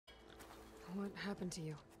What happened to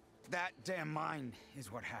you? That damn mine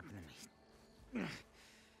is what happened to me.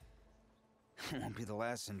 It won't be the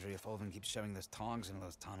last injury if Olvin keeps shoving those tongs into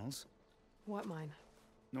those tunnels. What mine?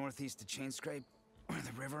 Northeast of Chainscrape, where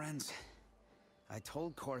the river ends. I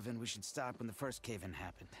told Corvin we should stop when the first cave-in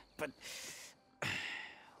happened, but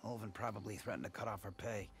Olvin probably threatened to cut off our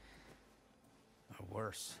pay. Or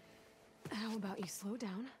worse. How about you slow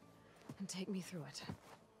down and take me through it?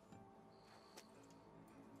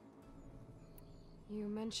 You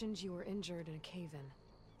mentioned you were injured in a cave-in.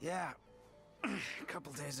 Yeah, a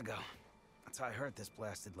couple days ago. That's how I hurt this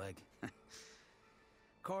blasted leg.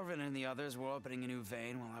 Corvin and the others were opening a new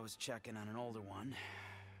vein while I was checking on an older one.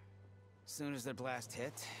 As soon as their blast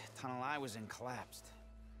hit, the tunnel I was in collapsed.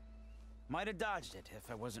 Might have dodged it if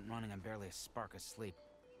I wasn't running on barely a spark of sleep.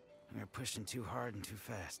 We were pushing too hard and too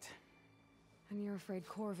fast. And you're afraid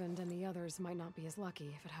Corvin and the others might not be as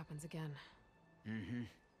lucky if it happens again. Mm-hmm.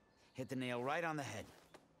 Hit the nail right on the head.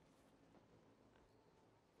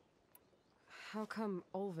 How come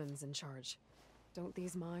Olvin's in charge? Don't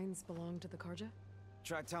these mines belong to the Karja?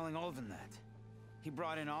 Try telling Olvin that. He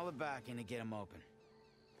brought in all the backing to get them open.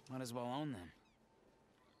 Might as well own them.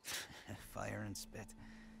 Fire and spit.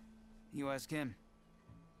 You ask him.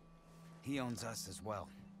 He owns us as well.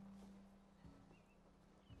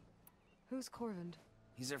 Who's Corvin?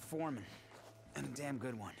 He's their foreman, and a damn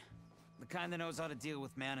good one. The kind that knows how to deal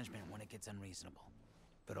with management when it gets unreasonable.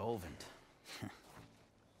 But Olvin,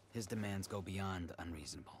 his demands go beyond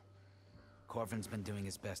unreasonable. Corvin's been doing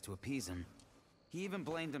his best to appease him. He even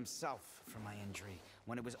blamed himself for my injury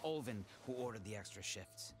when it was Olvin who ordered the extra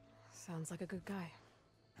shifts. Sounds like a good guy.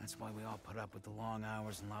 That's why we all put up with the long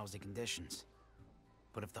hours and lousy conditions.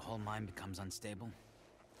 But if the whole mine becomes unstable,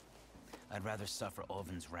 I'd rather suffer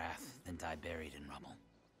Olvin's wrath than die buried in rubble.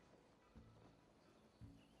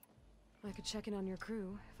 I could check in on your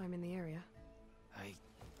crew if I'm in the area. I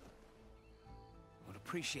would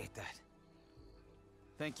appreciate that.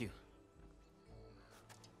 Thank you.